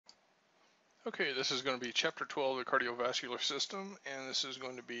Okay, this is going to be Chapter 12 of the Cardiovascular System, and this is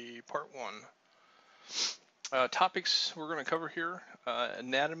going to be Part 1. Topics we're going to cover here,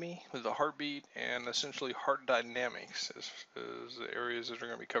 anatomy, the heartbeat, and essentially heart dynamics is the areas that are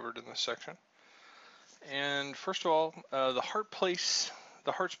going to be covered in this section. And first of all, the heart's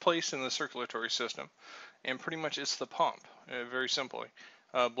place in the circulatory system, and pretty much it's the pump, very simply.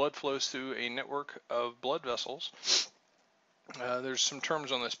 Blood flows through a network of blood vessels. There's some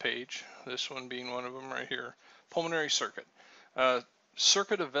terms on this page, this one being one of them right here. Pulmonary circuit.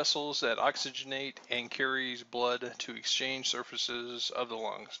 Circuit of vessels that oxygenate and carries blood to exchange surfaces of the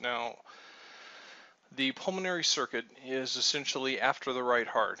lungs. Now, the pulmonary circuit is essentially after the right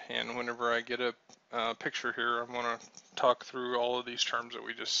heart, and whenever I get a picture here, I'm going to talk through all of these terms that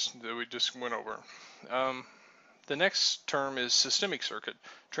we just went over. The next term is systemic circuit,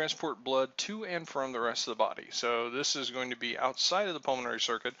 transport blood to and from the rest of the body. So this is going to be outside of the pulmonary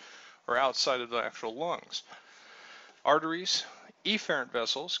circuit or outside of the actual lungs. Arteries, efferent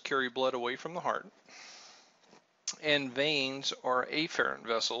vessels carry blood away from the heart, and veins or afferent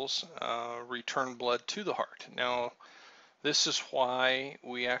vessels return blood to the heart. Now, this is why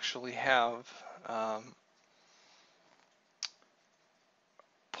we actually have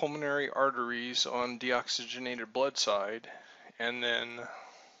pulmonary arteries on deoxygenated blood side, and then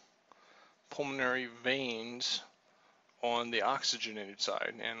pulmonary veins on the oxygenated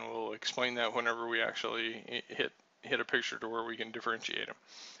side, and we'll explain that whenever we actually hit a picture to where we can differentiate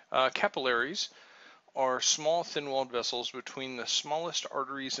them. Capillaries are small thin-walled vessels between the smallest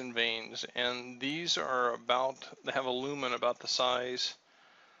arteries and veins, and these are they have a lumen about the size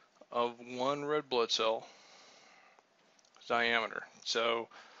of one red blood cell diameter. So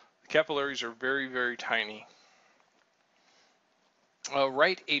capillaries are very, very tiny.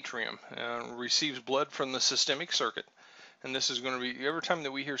 Right atrium receives blood from the systemic circuit, and this is going to be, every time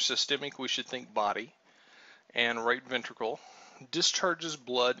that we hear systemic, we should think body. And right ventricle discharges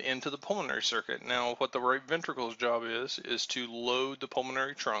blood into the pulmonary circuit. Now, what the right ventricle's job is to load the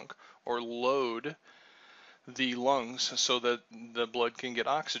pulmonary trunk or load the lungs so that the blood can get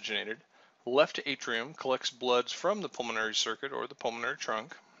oxygenated. Left atrium collects bloods from the pulmonary circuit or the pulmonary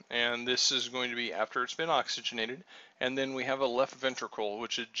trunk, and this is going to be after it's been oxygenated. And then we have a left ventricle,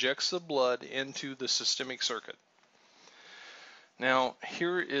 which ejects the blood into the systemic circuit. Now,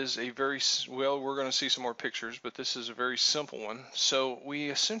 here is a we're going to see some more pictures, but this is a very simple one. So we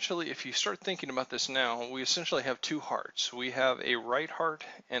essentially, if you start thinking about this now, we essentially have two hearts. We have a right heart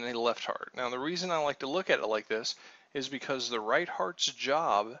and a left heart. Now, the reason I like to look at it like this is because the right heart's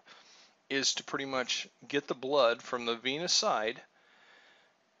job is to pretty much get the blood from the venous side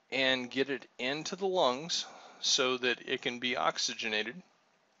and get it into the lungs so that it can be oxygenated.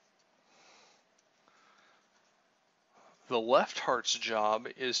 The left heart's job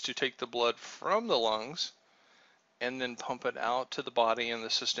is to take the blood from the lungs and then pump it out to the body in the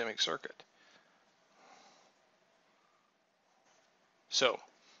systemic circuit. So,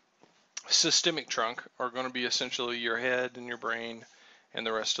 systemic trunk are going to be essentially your head and your brain and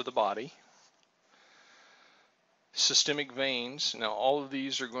the rest of the body. Systemic veins, now all of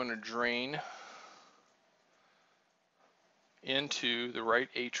these are going to drain into the right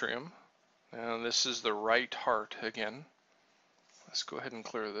atrium. Now this is the right heart again. Let's go ahead and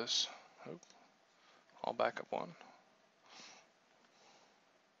clear this. I'll back up one.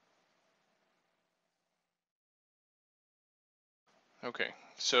 Okay,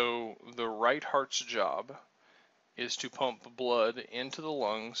 so the right heart's job is to pump blood into the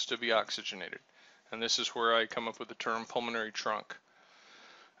lungs to be oxygenated. And this is where I come up with the term pulmonary trunk.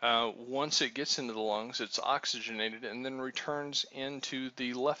 Once it gets into the lungs, it's oxygenated and then returns into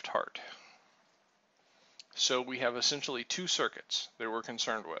the left heart. So we have essentially two circuits that we're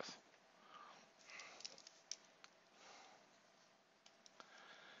concerned with.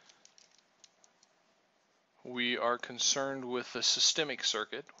 We are concerned with the systemic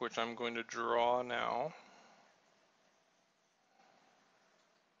circuit, which I'm going to draw now.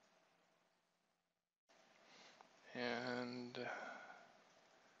 And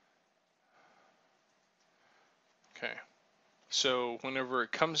okay, so whenever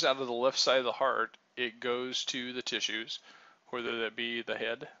it comes out of the left side of the heart, it goes to the tissues, whether that be the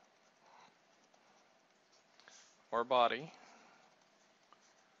head or body,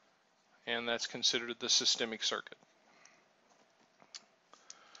 and that's considered the systemic circuit.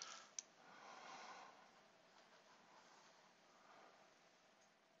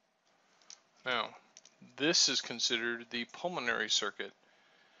 Now, this is considered the pulmonary circuit,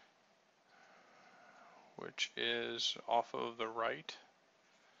 which is off of the right,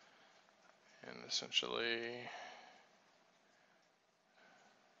 and essentially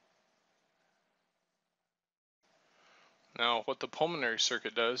Now, what the pulmonary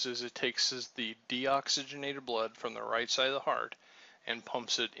circuit does is it takes the deoxygenated blood from the right side of the heart and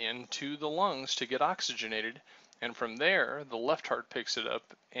pumps it into the lungs to get oxygenated, and from there, the left heart picks it up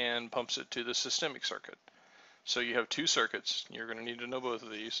and pumps it to the systemic circuit. So you have two circuits. You're going to need to know both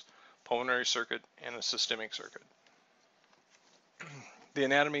of these, pulmonary circuit and a systemic circuit. The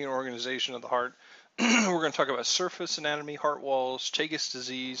anatomy and organization of the heart. We're going to talk about surface anatomy, heart walls, Chagas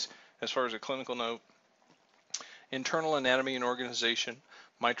disease, as far as a clinical note. Internal anatomy and organization,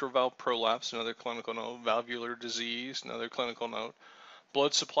 mitral valve prolapse, another clinical note, valvular disease, another clinical note,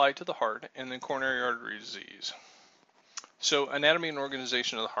 blood supply to the heart, and then coronary artery disease. So anatomy and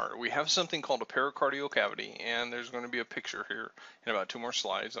organization of the heart. We have something called a pericardial cavity, and there's going to be a picture here in about 2 more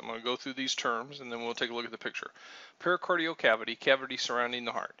slides. I'm going to go through these terms, and then we'll take a look at the picture. Pericardial cavity, cavity surrounding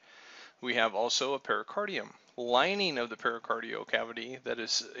the heart. We have also a pericardium, lining of the pericardial cavity that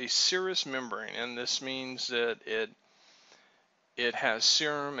is a serous membrane, and this means that it has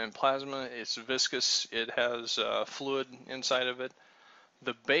serum and plasma, it's viscous, it has fluid inside of it.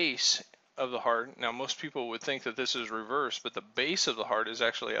 The base of the heart, now most people would think that this is reversed, but the base of the heart is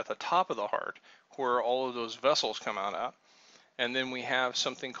actually at the top of the heart where all of those vessels come out at. And then we have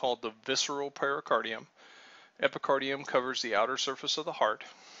something called the visceral pericardium. Epicardium covers the outer surface of the heart.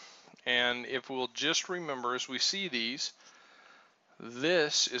 And if we'll just remember as we see these,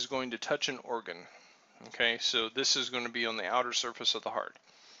 this is going to touch an organ. Okay, so this is going to be on the outer surface of the heart.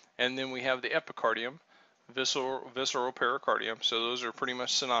 And then we have the epicardium, visceral pericardium, so those are pretty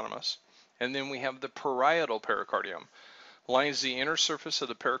much synonymous. And then we have the parietal pericardium, lines the inner surface of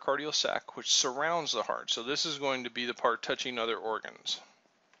the pericardial sac, which surrounds the heart. So this is going to be the part touching other organs.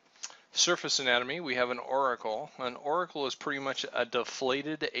 Surface anatomy, we have an auricle. An auricle is pretty much a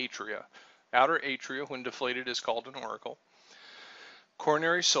deflated atria. Outer atria, when deflated, is called an auricle.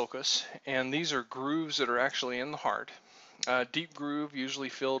 Coronary sulcus, and these are grooves that are actually in the heart. Deep groove, usually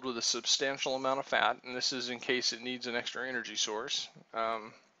filled with a substantial amount of fat, and this is in case it needs an extra energy source.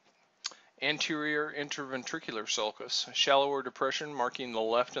 Anterior interventricular sulcus, shallower depression marking the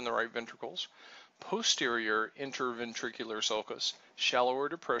left and the right ventricles. Posterior interventricular sulcus, shallower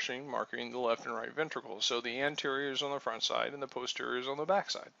depression marking the left and right ventricles. So the anterior is on the front side and the posterior is on the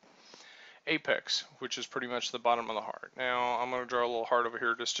back side. Apex, which is pretty much the bottom of the heart. Now I'm going to draw a little heart over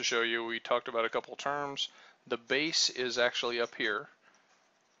here just to show you. We talked about a couple terms. The base is actually up here,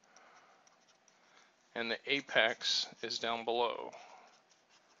 and the apex is down below.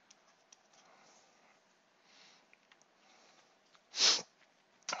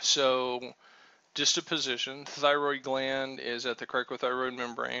 So just a position, thyroid gland is at the cricothyroid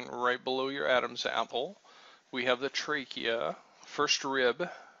membrane right below your Adam's apple. We have the trachea, first rib,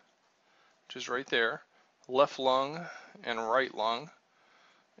 which is right there, left lung and right lung,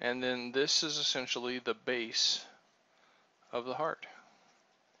 and then this is essentially the base of the heart.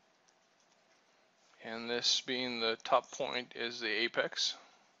 And this being the top point is the apex.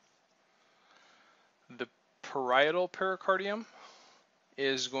 The parietal pericardium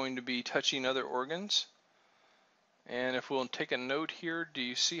is going to be touching other organs. And if we'll take a note here, do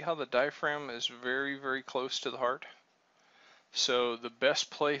you see how the diaphragm is very, very close to the heart? So the best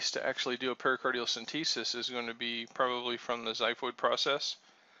place to actually do a pericardial centesis is going to be probably from the xiphoid process,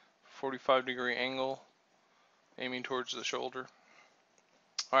 45-degree angle, aiming towards the shoulder.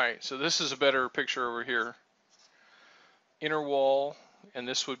 All right, so this is a better picture over here. Inner wall, and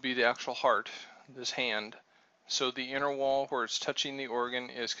this would be the actual heart, this hand. So the inner wall where it's touching the organ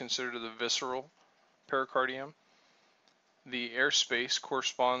is considered the visceral pericardium. The airspace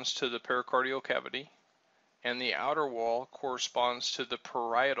corresponds to the pericardial cavity, and the outer wall corresponds to the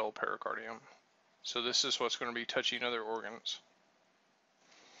parietal pericardium. So this is what's going to be touching other organs.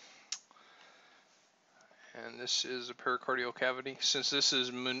 And this is a pericardial cavity. Since this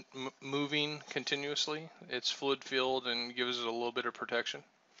is moving continuously, it's fluid filled and gives it a little bit of protection.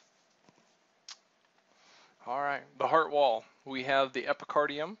 All right, the heart wall. We have the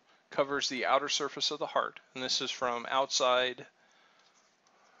epicardium, covers the outer surface of the heart, and this is from outside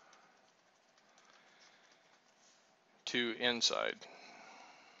to inside.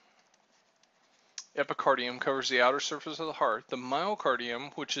 Epicardium covers the outer surface of the heart, the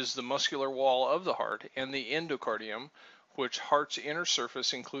myocardium, which is the muscular wall of the heart, and the endocardium, which heart's inner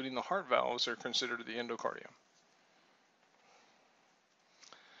surface, including the heart valves, are considered the endocardium.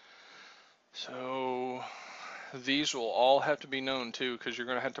 So these will all have to be known too, because you're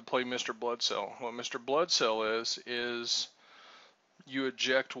going to have to play Mr. Blood Cell. What Mr. Blood Cell is you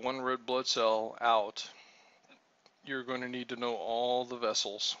eject one red blood cell out. You're going to need to know all the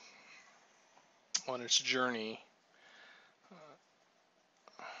vessels on its journey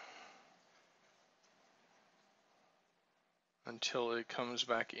until it comes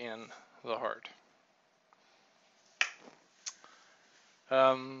back in the heart.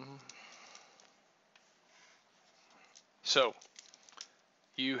 So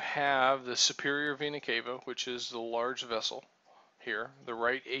you have the superior vena cava, which is the large vessel here, the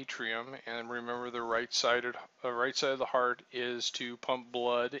right atrium, and remember the right side of the heart is to pump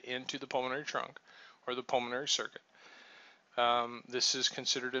blood into the pulmonary trunk or the pulmonary circuit. This is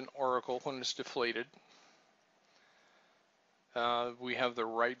considered an auricle when it's deflated. We have the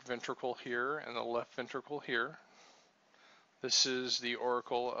right ventricle here and the left ventricle here. This is the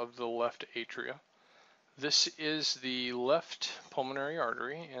auricle of the left atria. This is the left pulmonary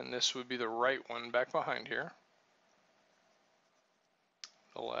artery, and this would be the right one back behind here.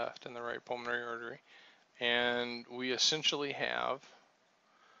 The left and the right pulmonary artery. And we essentially have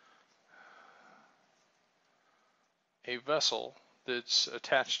a vessel that's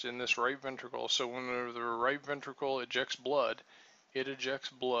attached in this right ventricle. So when the right ventricle ejects blood, it ejects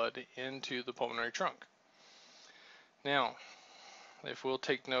blood into the pulmonary trunk. Now, if we'll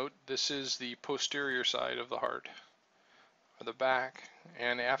take note, this is the posterior side of the heart, or the back,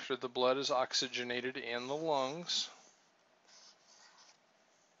 and after the blood is oxygenated in the lungs,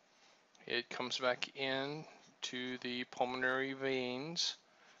 it comes back in to the pulmonary veins,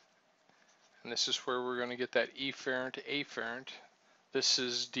 and this is where we're going to get that efferent to afferent. This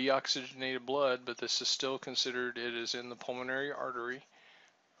is deoxygenated blood, but this is still considered, it is in the pulmonary artery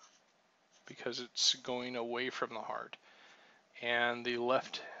because it's going away from the heart. And the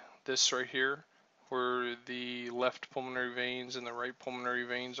left, this right here, where the left pulmonary veins and the right pulmonary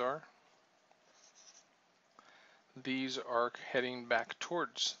veins are, these are heading back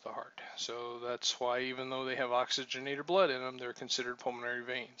towards the heart. So that's why even though they have oxygenated blood in them, they're considered pulmonary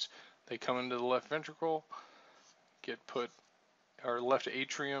veins. They come into the left ventricle, get put, or left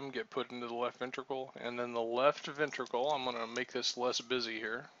atrium, get put into the left ventricle, and then the left ventricle, I'm going to make this less busy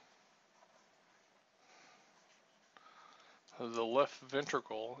here. The left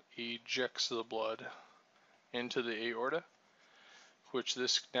ventricle ejects the blood into the aorta, which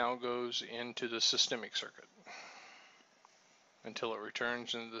this now goes into the systemic circuit until it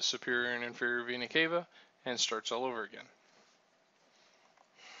returns into the superior and inferior vena cava and starts all over again.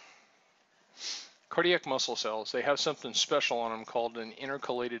 Cardiac muscle cells, they have something special on them called an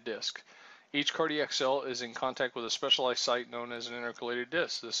intercalated disc. Each cardiac cell is in contact with a specialized site known as an intercalated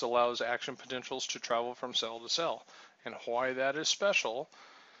disc. This allows action potentials to travel from cell to cell. And why that is special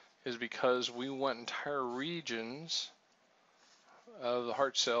is because we want entire regions of the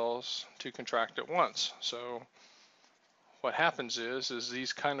heart cells to contract at once. So what happens is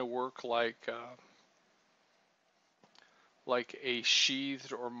these kind of work like a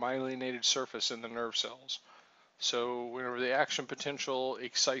sheathed or myelinated surface in the nerve cells. So whenever the action potential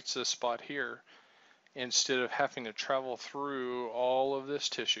excites this spot here, instead of having to travel through all of this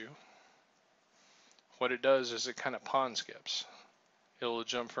tissue, what it does is it kind of pond skips. It'll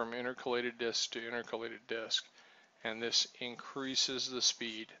jump from intercalated disc to intercalated disc, and this increases the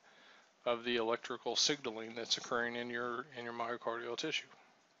speed of the electrical signaling that's occurring in your myocardial tissue.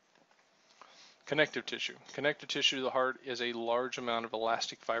 Connective tissue. Connective tissue to the heart is a large amount of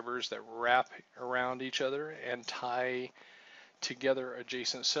elastic fibers that wrap around each other and tie together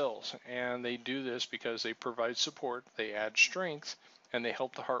adjacent cells. And they do this because they provide support, they add strength, and they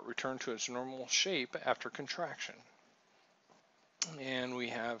help the heart return to its normal shape after contraction. And we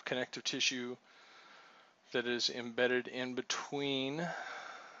have connective tissue that is embedded in between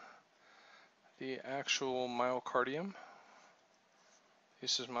the actual myocardium.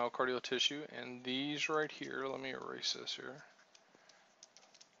 This is myocardial tissue, and these right here, let me erase this here,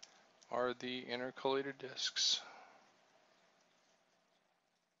 are the intercalated discs.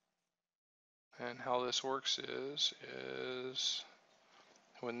 And how this works is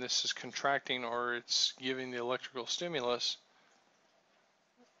when this is contracting or it's giving the electrical stimulus,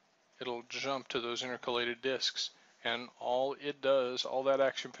 it'll jump to those intercalated discs, and all it does, all that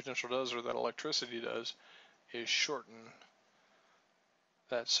action potential does, or that electricity does, is shorten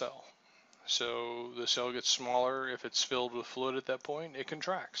that cell. So the cell gets smaller. If it's filled with fluid at that point, it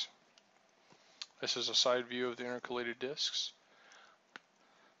contracts. This is a side view of the intercalated discs.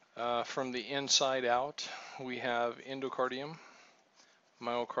 From the inside out, we have endocardium,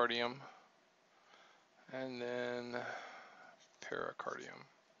 myocardium, and then pericardium.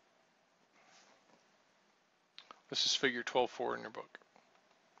 This is figure 12.4 in your book.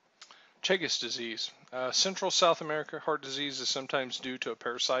 Chagas disease. Central South America heart disease is sometimes due to a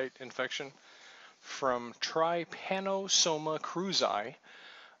parasite infection from Trypanosoma cruzi,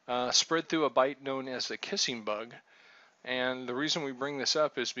 spread through a bite known as the kissing bug. And the reason we bring this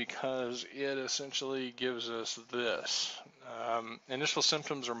up is because it essentially gives us this. Initial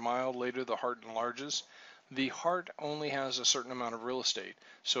symptoms are mild, later the heart enlarges. The heart only has a certain amount of real estate.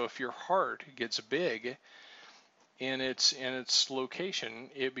 So if your heart gets big in its location,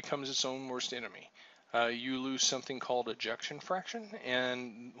 it becomes its own worst enemy. You lose something called ejection fraction,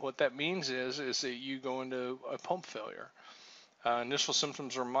 and what that means is that you go into a pump failure. Initial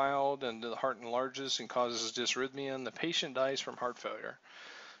symptoms are mild, and the heart enlarges and causes dysrhythmia, and the patient dies from heart failure.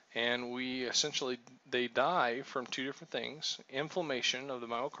 And they die from two different things: inflammation of the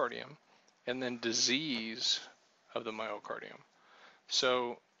myocardium, and then disease of the myocardium.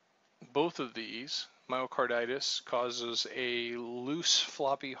 So both of these, myocarditis causes a loose,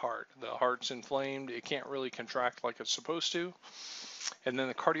 floppy heart. The heart's inflamed, it can't really contract like it's supposed to. And then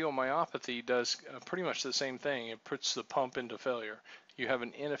the cardiomyopathy does pretty much the same thing. It puts the pump into failure. You have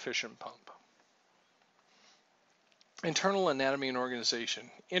an inefficient pump. Internal anatomy and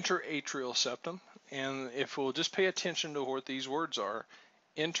organization. Interatrial septum. And if we'll just pay attention to what these words are,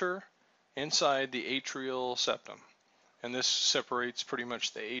 inside the atrial septum. And this separates pretty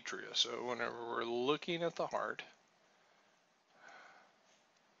much the atria. So whenever we're looking at the heart,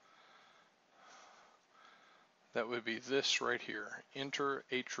 that would be this right here,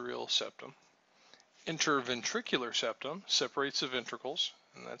 interatrial septum. Interventricular septum separates the ventricles,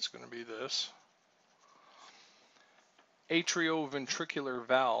 and that's going to be this. Atrioventricular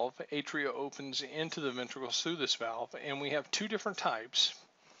valve. Atria opens into the ventricles through this valve, and we have two different types.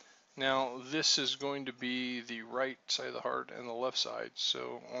 Now, this is going to be the right side of the heart and the left side.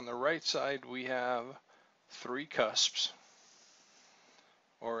 So on the right side, we have three cusps,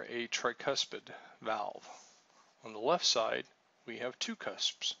 or a tricuspid valve. On the left side, we have two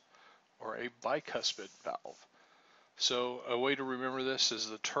cusps, or a bicuspid valve. So a way to remember this is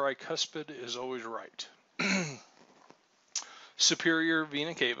the tricuspid is always right. Superior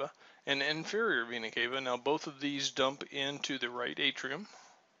vena cava and inferior vena cava. Now both of these dump into the right atrium.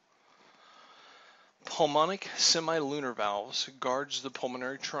 Pulmonic semilunar valves guards the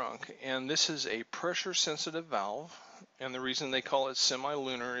pulmonary trunk, and this is a pressure sensitive valve, and the reason they call it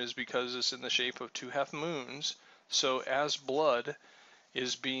semilunar is because it's in the shape of two half moons. So as blood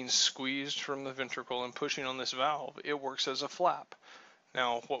is being squeezed from the ventricle and pushing on this valve, it works as a flap.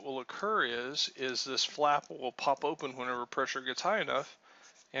 Now what will occur is this flap will pop open whenever pressure gets high enough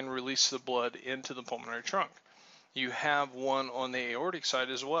and release the blood into the pulmonary trunk. You have one on the aortic side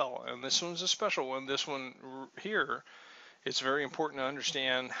as well, and this one's a special one. This one here, it's very important to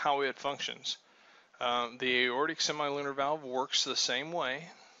understand how it functions. The aortic semilunar valve works the same way.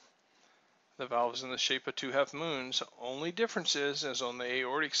 The valve is in the shape of two half moons. Only difference is on the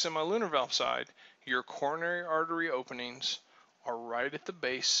aortic semilunar valve side, your coronary artery openings are right at the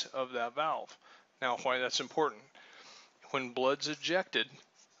base of that valve. Now, why that's important? When blood's ejected,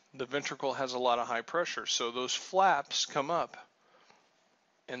 the ventricle has a lot of high pressure, so those flaps come up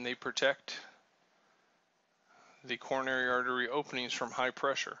and they protect the coronary artery openings from high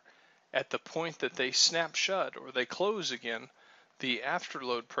pressure. At the point that they snap shut or they close again, the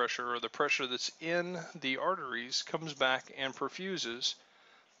afterload pressure, or the pressure that's in the arteries, comes back and perfuses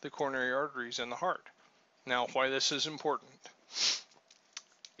the coronary arteries in the heart. Now, why this is important.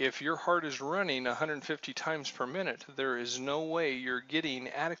 If your heart is running 150 times per minute, there is no way you're getting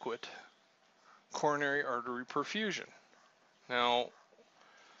adequate coronary artery perfusion. Now,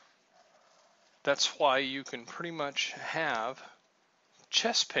 that's why you can pretty much have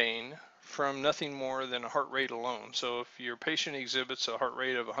chest pain from nothing more than a heart rate alone. So if your patient exhibits a heart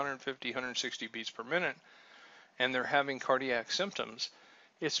rate of 150, 160 beats per minute, and they're having cardiac symptoms,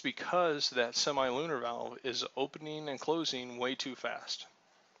 it's because that semilunar valve is opening and closing way too fast.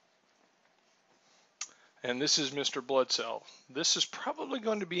 And this is Mr. Blood Cell. This is probably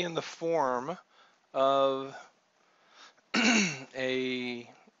going to be in the form of an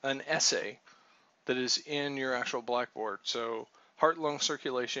essay that is in your actual blackboard. So heart-lung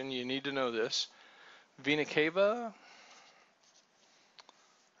circulation, you need to know this. Vena cava,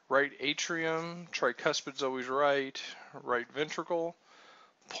 right atrium, tricuspid's always right, right ventricle,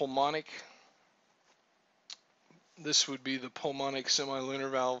 pulmonic. This would be the pulmonic semilunar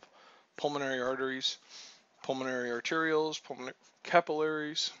valve, pulmonary arteries, pulmonary arterioles, pulmonary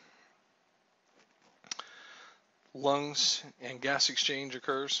capillaries, lungs and gas exchange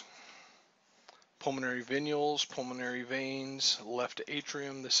occurs. Pulmonary venules, pulmonary veins, left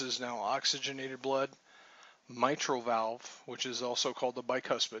atrium, this is now oxygenated blood. Mitral valve, which is also called the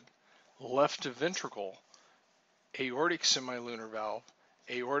bicuspid. Left ventricle, aortic semilunar valve,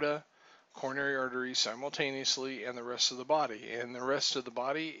 aorta, coronary arteries simultaneously, and the rest of the body. And the rest of the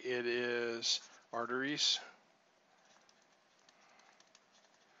body, it is arteries,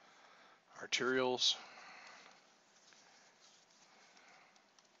 arterioles,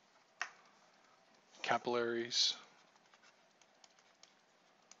 capillaries,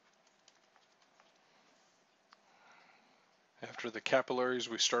 after the capillaries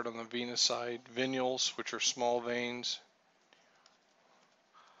we start on the venous side, venules, which are small veins,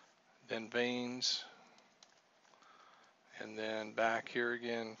 then veins, and then back here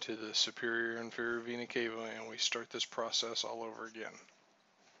again to the superior inferior vena cava, and we start this process all over again.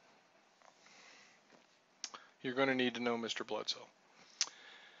 You're going to need to know Mr. Bledsoe.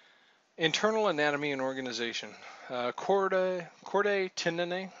 Internal anatomy and organization. Chordae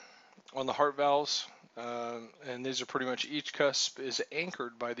tendineae on the heart valves, and these are pretty much each cusp is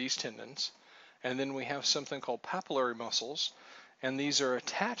anchored by these tendons. And then we have something called papillary muscles, and these are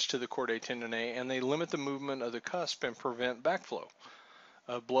attached to the chordae tendineae, and they limit the movement of the cusp and prevent backflow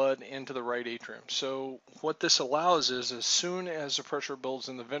of blood into the right atrium. So what this allows is, as soon as the pressure builds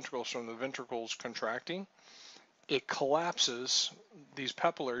in the ventricles from the ventricles contracting, it collapses these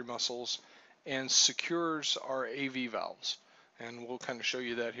papillary muscles and secures our AV valves. And we'll kind of show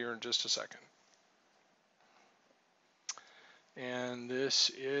you that here in just a second. And this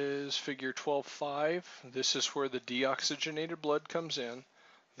is figure 12.5. This is where the deoxygenated blood comes in.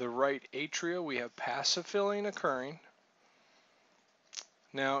 The right atria, we have passive filling occurring.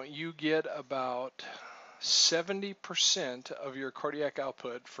 Now you get about 70% of your cardiac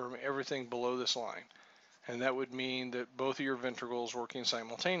output from everything below this line. And that would mean that both of your ventricles working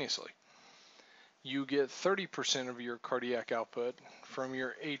simultaneously. You get 30% of your cardiac output from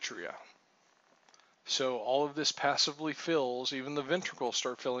your atria. So all of this passively fills, even the ventricles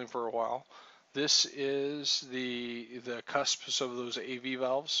start filling for a while. This is the cusps of those AV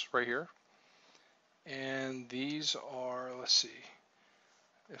valves right here. And these are, let's see,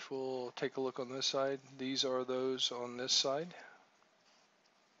 if we'll take a look on this side, these are those on this side,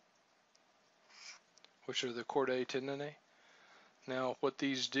 which are the chordae tendineae. Now what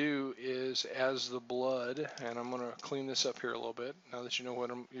these do is, as the blood, and I'm going to clean this up here a little bit now that you know what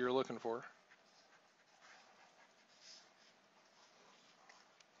you're looking for.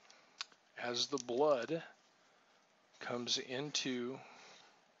 As the blood comes into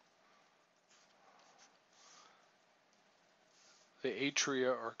the atria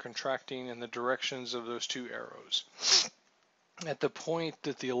are contracting in the directions of those two arrows. At the point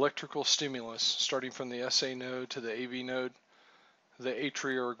that the electrical stimulus, starting from the SA node to the AV node, the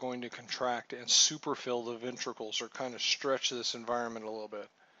atria are going to contract and superfill the ventricles, or kind of stretch this environment a little bit.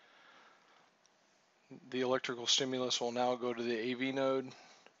 The electrical stimulus will now go to the AV node,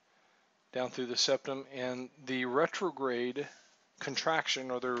 down through the septum, and the retrograde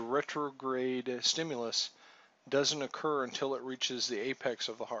contraction, or the retrograde stimulus, doesn't occur until it reaches the apex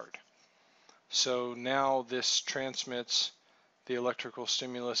of the heart. So now this transmits the electrical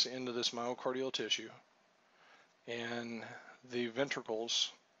stimulus into this myocardial tissue, and the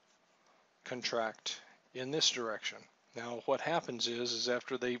ventricles contract in this direction. Now what happens is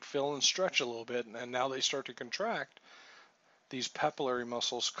after they fill and stretch a little bit, and now they start to contract, these papillary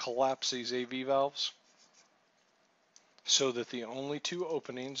muscles collapse these AV valves, so that the only two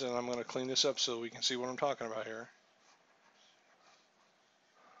openings, and I'm going to clean this up so we can see what I'm talking about here,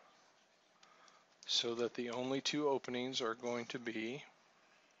 so that the only two openings are going to be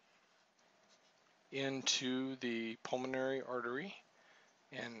into the pulmonary artery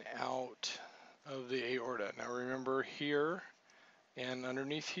and out of the aorta. Now remember, here and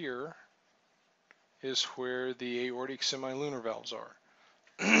underneath here is where the aortic semilunar valves are.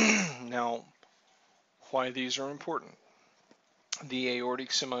 Now, why these are important. The aortic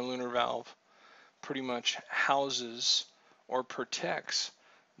semilunar valve pretty much houses or protects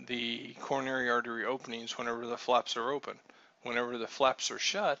the coronary artery openings whenever the flaps are open. Whenever the flaps are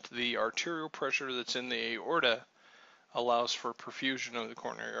shut, the arterial pressure that's in the aorta allows for perfusion of the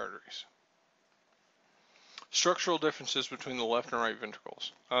coronary arteries. Structural differences between the left and right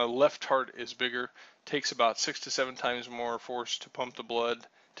ventricles. Left heart is bigger, takes about 6 to 7 times more force to pump the blood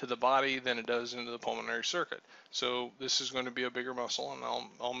to the body than it does into the pulmonary circuit. So this is going to be a bigger muscle, and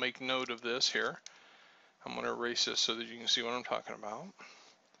I'll make note of this here. I'm going to erase this so that you can see what I'm talking about.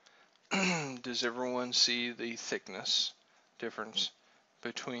 Does everyone see the thickness difference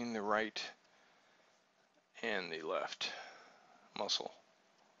between the right and the left muscle?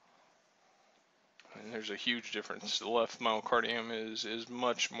 And there's a huge difference. The left myocardium is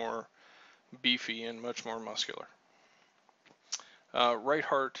much more beefy and much more muscular. Right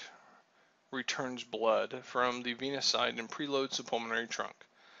heart returns blood from the venous side and preloads the pulmonary trunk.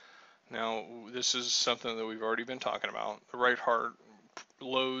 Now, this is something that we've already been talking about. The right heart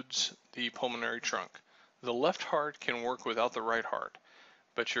loads the pulmonary trunk. The left heart can work without the right heart,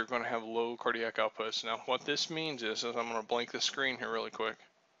 but you're going to have low cardiac outputs. Now, what this means is I'm going to blank the screen here really quick.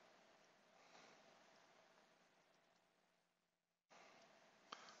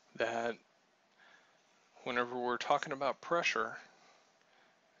 That whenever we're talking about pressure,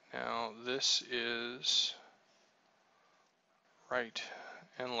 now this is right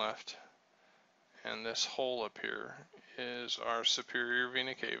and left, and this hole up here is our superior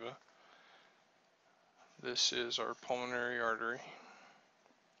vena cava. This is our pulmonary artery,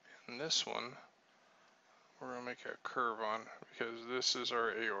 and this one we're going to make a curve on because this is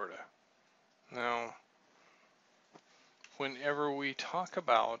our aorta. Now, whenever we talk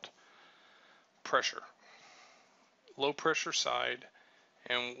about pressure, low pressure side,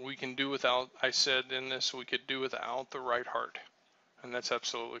 and we can do without, I said in this, we could do without the right heart, and that's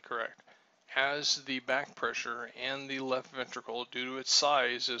absolutely correct. As the back pressure and the left ventricle, due to its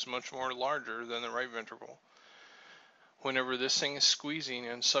size, is much more larger than the right ventricle, whenever this thing is squeezing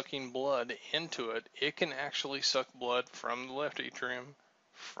and sucking blood into it, it can actually suck blood from the left atrium,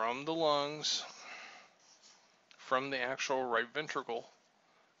 from the lungs, from the actual right ventricle,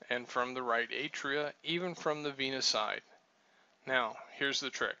 and from the right atria, even from the venous side. Now, here's the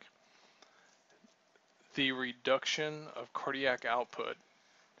trick. The reduction of cardiac output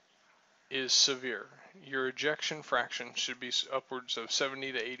is severe. Your ejection fraction should be upwards of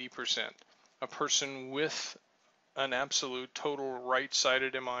 70 to 80%. A person with an absolute total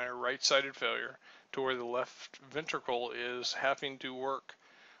right-sided MI or right-sided failure to where the left ventricle is having to work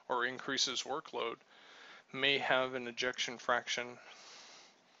or increases workload may have an ejection fraction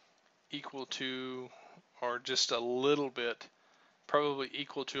equal to, or just a little bit, probably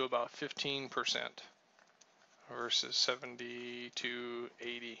equal to about 15% versus 70 to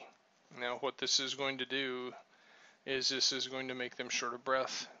 80. Now what this is going to do is this is going to make them short of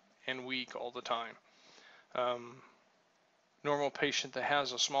breath and weak all the time. Normal patient that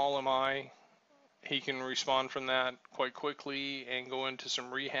has a small MI, he can respond from that quite quickly and go into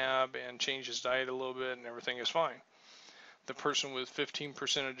some rehab and change his diet a little bit and everything is fine. The person with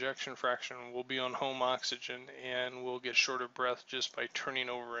 15% ejection fraction will be on home oxygen and will get short of breath just by turning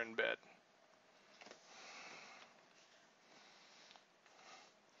over in bed.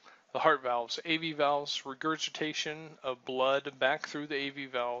 The heart valves, AV valves, regurgitation of blood back through the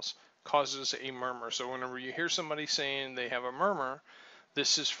AV valves causes a murmur. So whenever you hear somebody saying they have a murmur,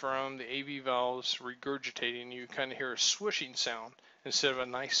 this is from the AV valves regurgitating. You kind of hear a swishing sound instead of a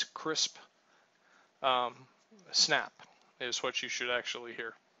nice crisp snap is what you should actually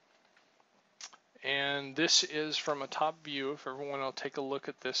hear. And this is from a top view. If everyone will take a look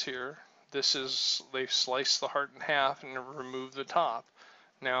at this here. This is, they've sliced the heart in half and removed the top.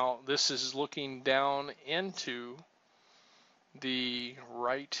 Now this is looking down into the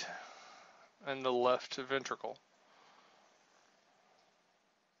right and the left ventricle.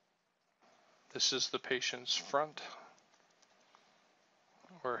 This is the patient's front,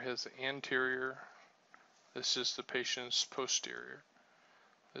 or his anterior. This is the patient's posterior.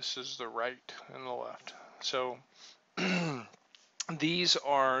 This is the right and the left. So these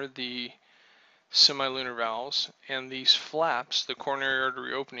are the semilunar valves, and these flaps, the coronary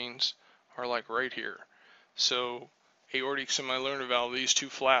artery openings, are like right here. So aortic semilunar valve, these two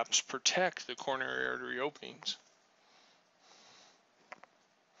flaps protect the coronary artery openings.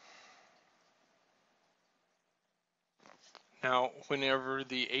 Now, whenever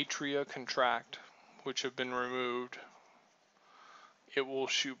the atria contract, which have been removed, it will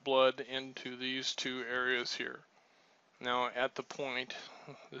shoot blood into these two areas here. Now, at the point,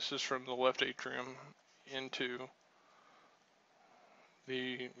 this is from the left atrium into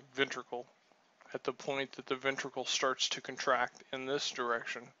the ventricle. At the point that the ventricle starts to contract in this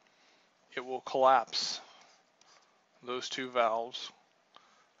direction, it will collapse those two valves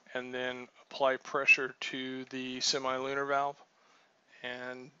and then apply pressure to the semilunar valve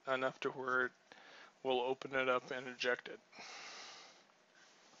and enough to where it will open it up and eject it.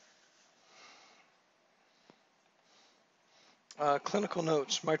 Clinical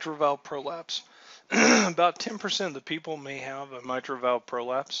notes, mitral valve prolapse. About 10% of the people may have a mitral valve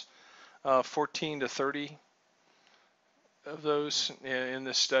prolapse. 14 to 30 of those in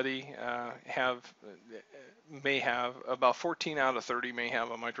this study may have, about 14 out of 30 may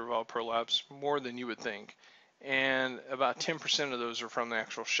have a mitral valve prolapse, more than you would think. And about 10% of those are from the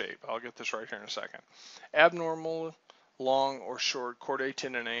actual shape. I'll get this right here in a second. Abnormal, long or short chordae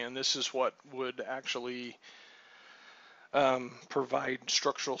tendineae, and this is what would actually provide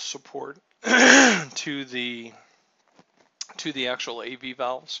structural support to the actual AV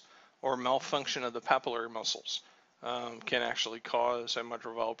valves, or malfunction of the papillary muscles can actually cause a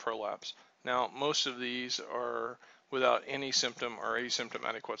mitral valve prolapse. Now, most of these are without any symptom or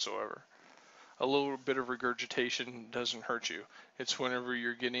asymptomatic whatsoever. A little bit of regurgitation doesn't hurt you. It's whenever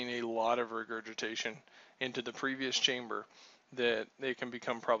you're getting a lot of regurgitation into the previous chamber that they can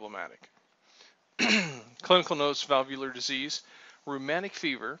become problematic. Clinical notes: valvular disease. Rheumatic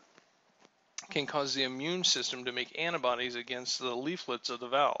fever can cause the immune system to make antibodies against the leaflets of the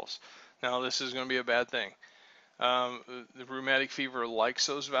valves. Now, this is going to be a bad thing. The rheumatic fever likes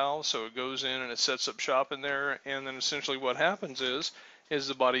those valves, so it goes in and it sets up shop in there, and then essentially what happens is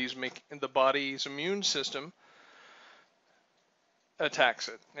the body's immune system attacks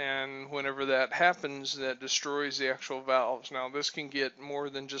it, and whenever that happens, that destroys the actual valves. Now, this can get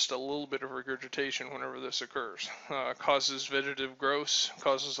more than just a little bit of regurgitation whenever this occurs. Causes vegetative growth,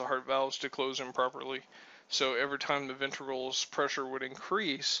 causes the heart valves to close improperly. So every time the ventricle's pressure would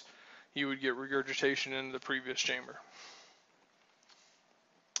increase, you would get regurgitation into the previous chamber.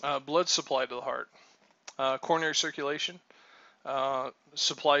 Blood supply to the heart. Coronary circulation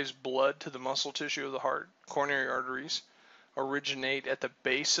supplies blood to the muscle tissue of the heart. Coronary arteries originate at the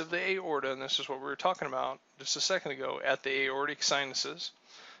base of the aorta, and this is what we were talking about just a second ago, at the aortic sinuses.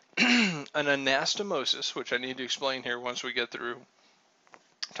 An anastomosis, which I need to explain here once we get through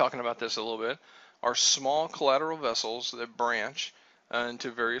talking about this a little bit, are small collateral vessels that branch into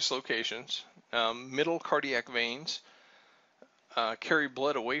various locations. Middle cardiac veins carry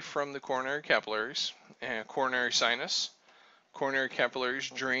blood away from the coronary capillaries. And coronary sinus. Coronary capillaries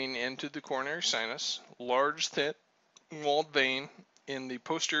drain into the coronary sinus. Large, thick, walled vein in the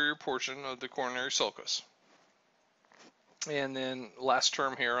posterior portion of the coronary sulcus. And then last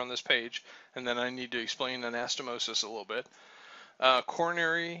term here on this page, and then I need to explain anastomosis a little bit.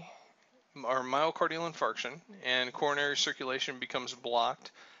 Coronary or myocardial infarction, and coronary circulation becomes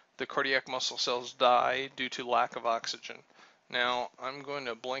blocked. The cardiac muscle cells die due to lack of oxygen. Now, I'm going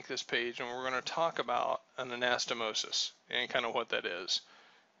to blank this page, and we're going to talk about an anastomosis and kind of what that is.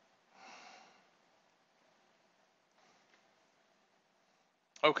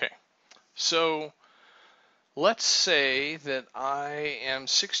 Okay, so let's say that I am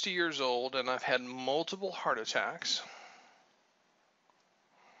 60 years old and I've had multiple heart attacks.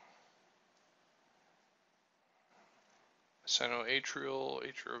 Sinoatrial,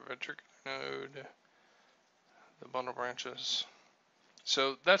 atrioventricular node, the bundle branches.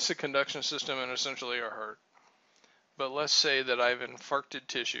 So that's the conduction system and essentially our heart. But let's say that I've infarcted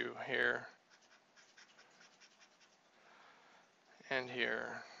tissue here and here,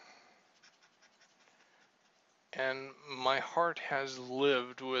 and my heart has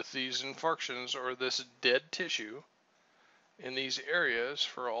lived with these infarctions or this dead tissue in these areas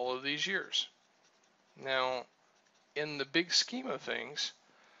for all of these years. Now, in the big scheme of things,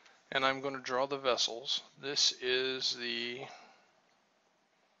 and I'm going to draw the vessels, this is the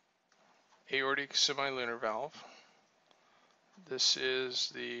aortic semilunar valve. This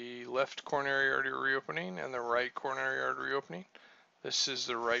is the left coronary artery reopening and the right coronary artery opening. This is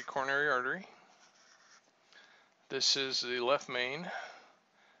the right coronary artery. This is the left main,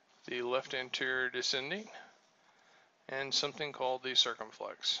 the left anterior descending, and something called the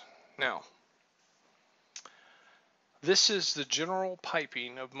circumflex. Now, this is the general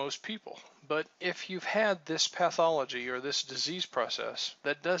piping of most people, but if you've had this pathology or this disease process,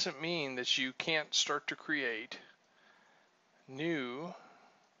 that doesn't mean that you can't start to create new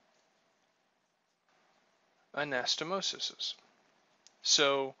anastomoses.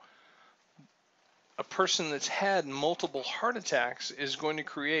 So a person that's had multiple heart attacks is going to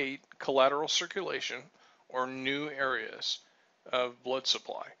create collateral circulation or new areas of blood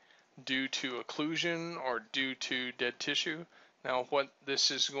supply due to occlusion or due to dead tissue. Now, what this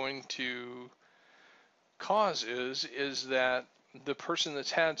is going to cause is that the person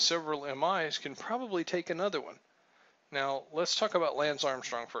that's had several MIs can probably take another one. Now, let's talk about Lance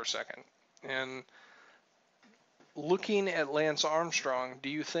Armstrong for a second. And looking at Lance Armstrong, do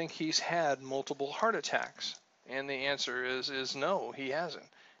you think he's had multiple heart attacks? And the answer is no, he hasn't.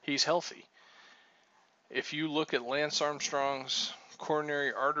 He's healthy. If you look at Lance Armstrong's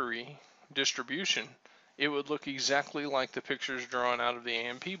coronary artery distribution, it would look exactly like the pictures drawn out of the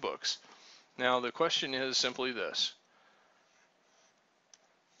A&P books. Now, the question is simply this: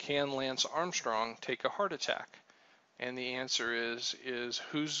 can Lance Armstrong take a heart attack? And the answer is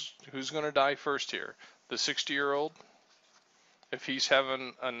who's going to die first here? The 60-year-old, if he's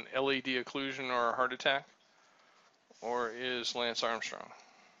having an LED occlusion or a heart attack, or is Lance Armstrong?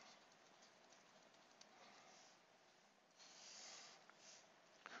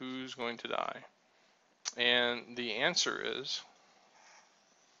 Who's going to die? And the answer is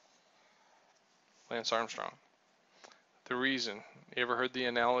Lance Armstrong. The reason, you ever heard the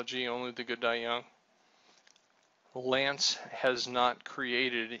analogy, only the good die young? Lance has not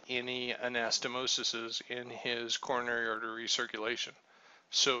created any anastomoses in his coronary artery circulation.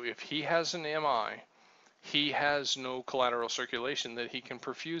 So if he has an MI, he has no collateral circulation that he can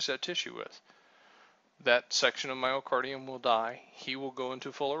perfuse that tissue with. That section of myocardium will die, he will go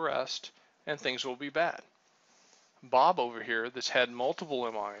into full arrest, and things will be bad. Bob over here, that's had multiple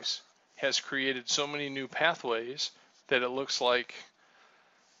MIs, has created so many new pathways that it looks like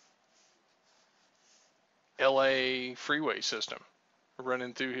LA freeway system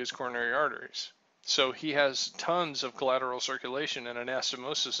running through his coronary arteries. So he has tons of collateral circulation and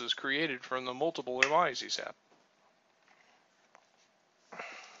anastomosis is created from the multiple MIs he's had.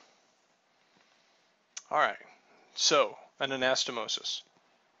 All right, so an anastomosis,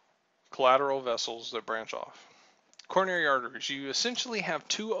 collateral vessels that branch off. Coronary arteries, you essentially have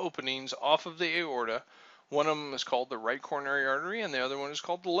two openings off of the aorta. One of them is called the right coronary artery and the other one is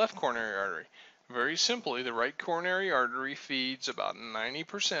called the left coronary artery. Very simply, the right coronary artery feeds about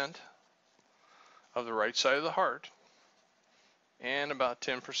 90% of the right side of the heart and about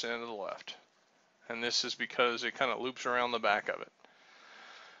 10% of the left. And this is because it kind of loops around the back of it.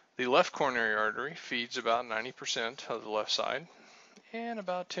 The left coronary artery feeds about 90% of the left side and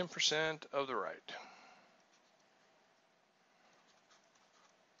about 10% of the right.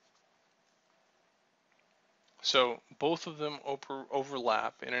 So both of them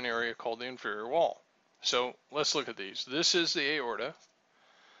overlap in an area called the inferior wall. So let's look at these. This is the aorta.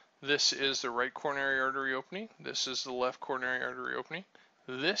 This is the right coronary artery opening. This is the left coronary artery opening.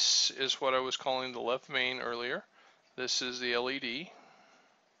 This is what I was calling the left main earlier. This is the LED.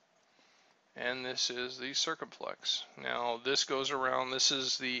 And this is the circumflex. Now this goes around, this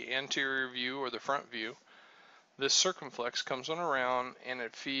is the anterior view or the front view. This circumflex comes on around and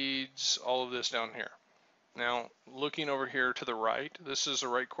it feeds all of this down here. Now, looking over here to the right, this is the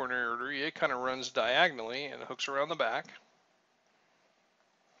right coronary artery. It kind of runs diagonally and hooks around the back.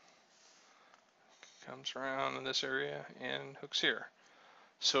 Comes around in this area and hooks here.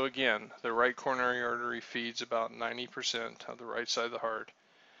 So again, the right coronary artery feeds about 90% of the right side of the heart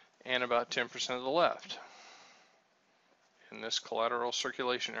and about 10% of the left. In this collateral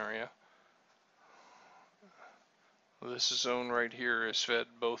circulation area, this zone right here is fed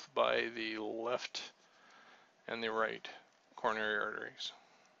both by the left and the right coronary arteries.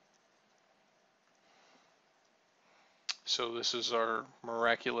 So this is our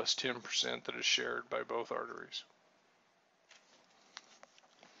miraculous 10% that is shared by both arteries.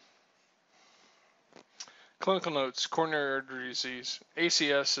 Clinical notes, coronary artery disease.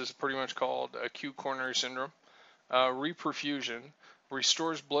 ACS is pretty much called acute coronary syndrome. Reperfusion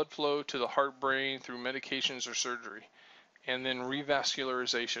restores blood flow to the heart brain through medications or surgery. And then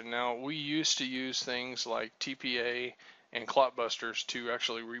revascularization. Now, we used to use things like TPA and clot busters to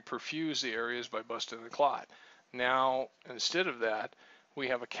actually reperfuse the areas by busting the clot. Now, instead of that, we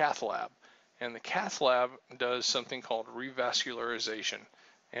have a cath lab. And the cath lab does something called revascularization.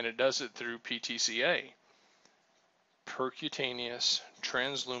 And it does it through PTCA, percutaneous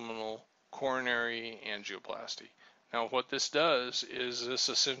transluminal coronary angioplasty. Now, what this does is this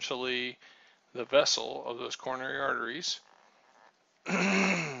essentially the vessel of those coronary arteries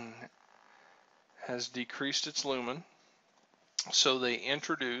has decreased its lumen, so they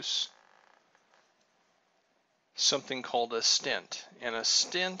introduce something called a stent, and a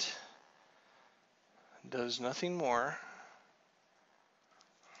stent does nothing more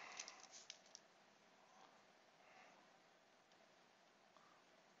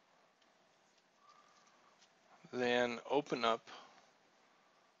than open up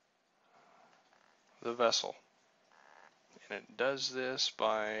the vessel. And it does this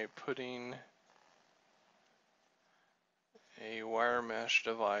by putting a wire mesh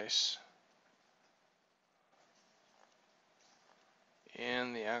device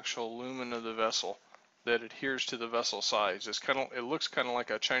in the actual lumen of the vessel that adheres to the vessel size. It looks kind of like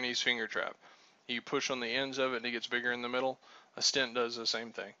a Chinese finger trap. You push on the ends of it and it gets bigger in the middle. A stent does the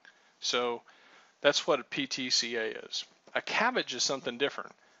same thing. So that's what a PTCA is. A CABG is something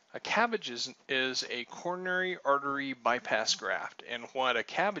different. A CABG is a coronary artery bypass graft, and what a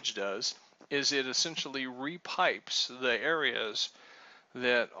CABG does is it essentially repipes the areas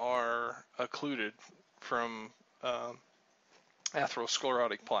that are occluded from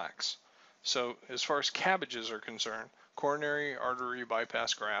atherosclerotic plaques. So as far as CABGs are concerned, coronary artery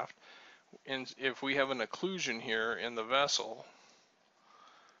bypass graft, and if we have an occlusion here in the vessel,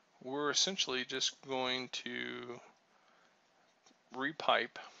 we're essentially just going to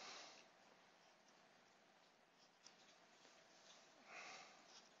repipe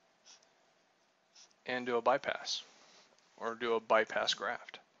and do a bypass or do a bypass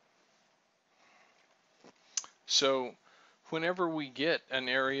graft. So whenever we get an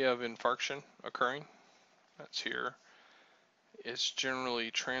area of infarction occurring, that's here, it's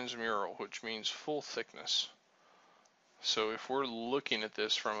generally transmural, which means full thickness. So if we're looking at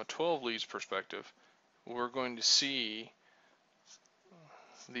this from a 12 leads perspective, we're going to see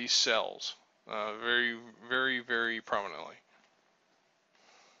these cells very, very, very prominently.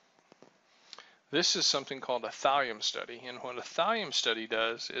 This is something called a thallium study, and what a thallium study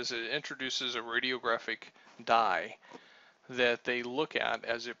does is it introduces a radiographic dye that they look at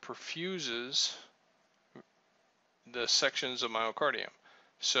as it perfuses the sections of myocardium.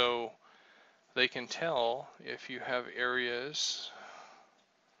 So they can tell if you have areas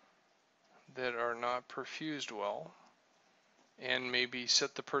that are not perfused well, and maybe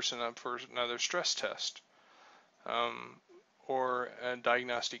set the person up for another stress test or a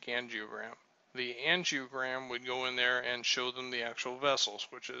diagnostic angiogram. The angiogram would go in there and show them the actual vessels,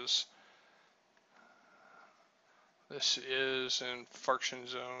 which is, this is an infarction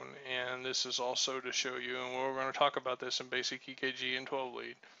zone, and this is also to show you, and we're going to talk about this in basic EKG and 12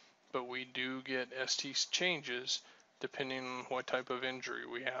 lead, but we do get ST changes depending on what type of injury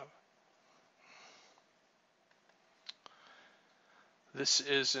we have. This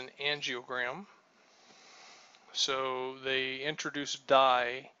is an angiogram. So they introduce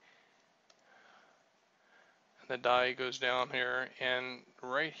dye. The dye goes down here, and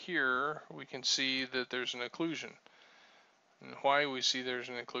right here we can see that there's an occlusion. And why we see there's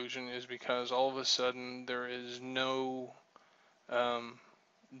an occlusion is because all of a sudden there is no,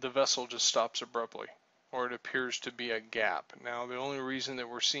 the vessel just stops abruptly, or it appears to be a gap. Now the only reason that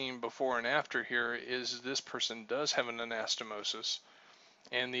we're seeing before and after here is this person does have an anastomosis,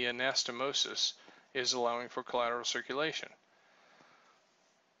 and the anastomosis is allowing for collateral circulation.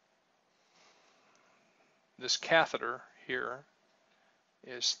 This catheter here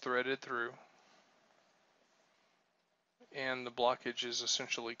is threaded through, and the blockage is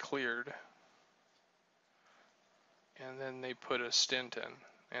essentially cleared, and then they put a stent in,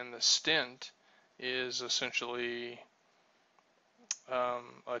 and the stent is essentially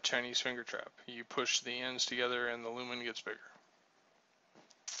a Chinese finger trap. You push the ends together and the lumen gets bigger.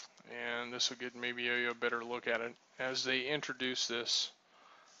 And this will get maybe a better look at it. As they introduce this,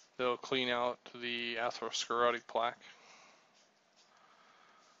 they'll clean out the atherosclerotic plaque.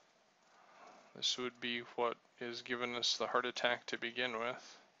 This would be what is giving us the heart attack to begin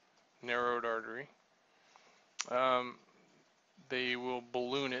with, narrowed artery. They will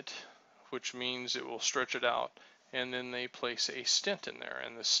balloon it, which means it will stretch it out, and then they place a stent in there,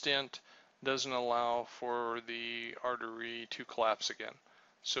 and the stent doesn't allow for the artery to collapse again,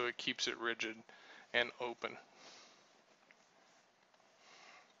 so it keeps it rigid and open.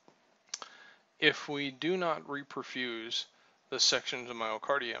 If we do not reperfuse the sections of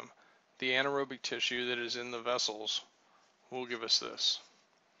myocardium, the anaerobic tissue that is in the vessels will give us this.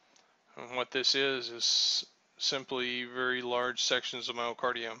 And what this is simply very large sections of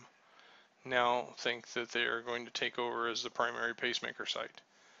myocardium now think that they are going to take over as the primary pacemaker site.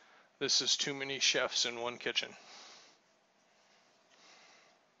 This is too many chefs in one kitchen.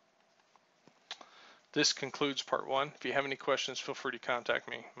 This concludes part one. If you have any questions, feel free to contact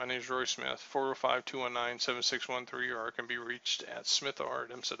me. My name is Roy Smith, 405-219-7613, or I can be reached at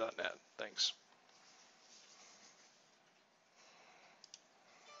smithr@imsa.net. Thanks.